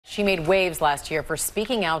She made waves last year for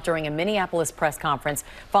speaking out during a Minneapolis press conference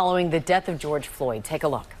following the death of George Floyd. Take a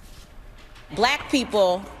look. Black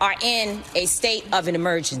people are in a state of an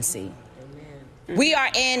emergency. We are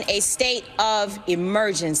in a state of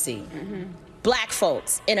emergency. Black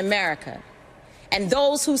folks in America. And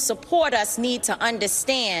those who support us need to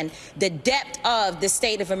understand the depth of the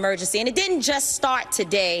state of emergency. And it didn't just start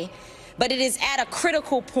today, but it is at a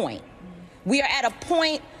critical point. We are at a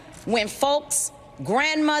point when folks,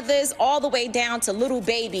 grandmothers, all the way down to little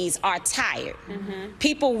babies are tired.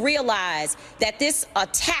 People realize that this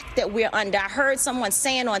attack that we're under, I heard someone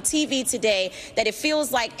saying on TV today that it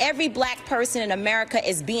feels like every black person in America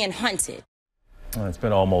is being hunted. Well, it's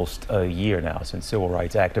been almost a year now since civil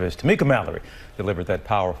rights activist Tamika Mallory delivered that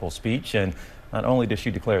powerful speech. And not only did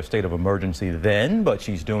she declare a state of emergency then, but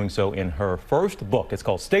she's doing so in her first book. It's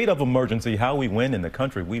called State of Emergency: How We Win in the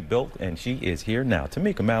Country We Built. And she is here now.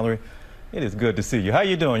 Tamika Mallory, it is good to see you. How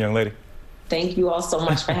you doing, young lady? Thank you all so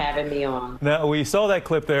much for having me on. Now, we saw that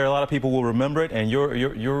clip there. A lot of people will remember it, and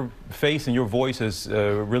your face and your voice has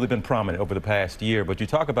really been prominent over the past year. But you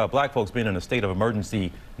talk about black folks being in a state of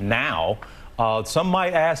emergency now. Some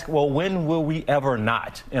might ask, well, when will we ever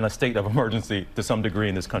not in a state of emergency to some degree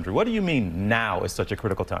in this country? What do you mean now is such a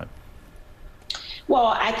critical time? Well,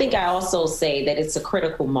 I think I also say that it's a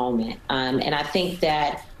critical moment. And I think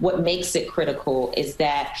that what makes it critical is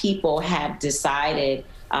that people have decided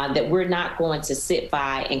that we're not going to sit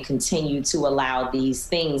by and continue to allow these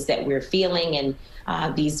things that we're feeling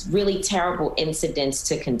and these really terrible incidents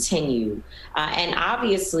to continue. And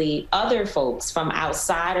obviously, other folks from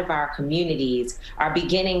outside of our communities are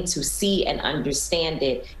beginning to see and understand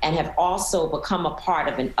it and have also become a part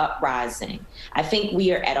of an uprising. I think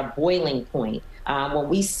we are at a boiling point. When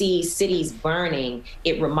we see cities burning,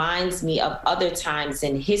 it reminds me of other times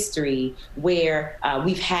in history where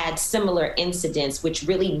we've had similar incidents, which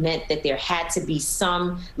really meant that there had to be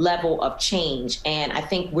some level of change. And I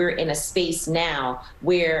think we're in a space now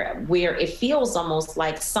where it feels almost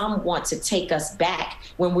like some want to take us back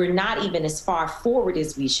when we're not even as far forward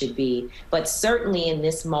as we should be. But certainly in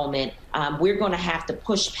this moment, we're going to have to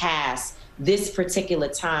push past this particular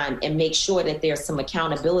time and make sure that there's some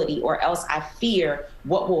accountability, or else I fear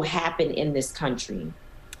what will happen in this country.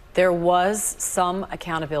 There was some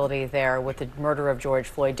accountability there with the murder of George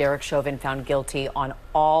Floyd. Derek Chauvin found guilty on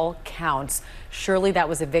all counts. Surely that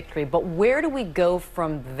was a victory. But where do we go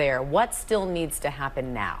from there? What still needs to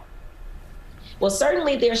happen now? Well,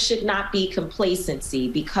 certainly there should not be complacency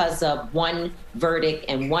because of one verdict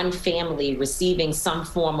and one family receiving some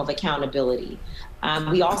form of accountability.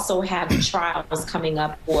 We also have trials coming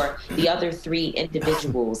up for the other 3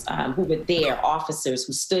 individuals who were there, officers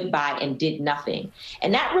who stood by and did nothing.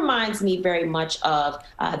 And that reminds me very much of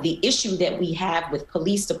the issue that we have with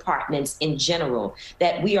police departments in general,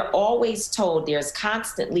 that we are always told there's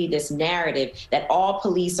constantly this narrative that all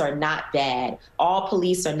police are not bad, all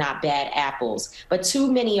police are not bad apples, but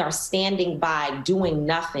too many are standing by doing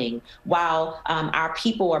nothing while our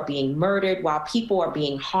people are being murdered, while people are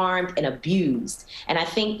being harmed and abused. And I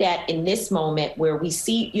think that in this moment where we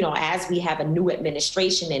see, as we have a new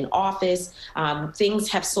administration in office, things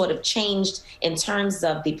have sort of changed in terms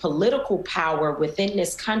of the political power within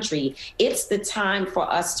this country. It's the time for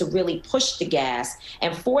us to really push the gas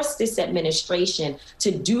and force this administration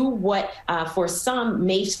to do what for some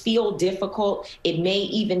may feel difficult. It may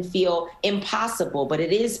even feel impossible, but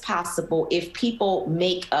it is possible if people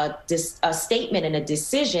make a statement and a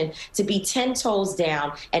decision to be 10 toes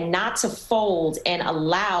down and not to fold and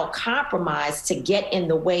allow compromise to get in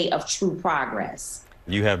the way of true progress.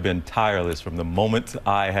 You have been tireless from the moment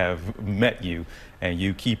I have met you, and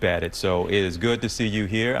you keep at it. So it is good to see you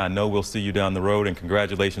here. I know we'll see you down the road, and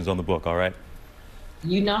congratulations on the book, all right?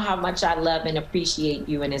 You know how much I love and appreciate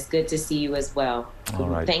you, and it's good to see you as well. All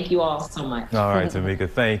right. Thank you all so much. All right, Tamika,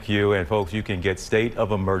 thank you. And folks, you can get State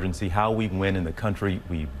of Emergency: How We Win in the Country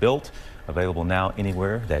We Built, available now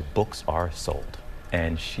anywhere that books are sold.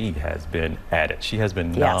 And she has been at it. She has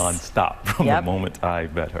been nonstop from the moment I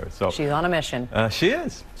met her. So she's on a mission. She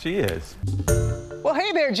is. She is. Well,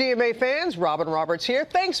 hey there, GMA fans. Robin Roberts here.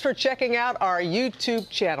 Thanks for checking out our YouTube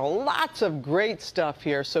channel. Lots of great stuff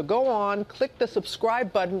here. So go on, click the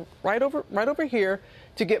subscribe button right over here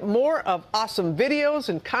to get more of awesome videos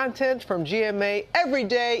and content from GMA every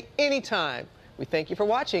day, anytime. We thank you for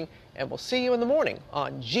watching, and we'll see you in the morning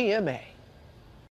on GMA.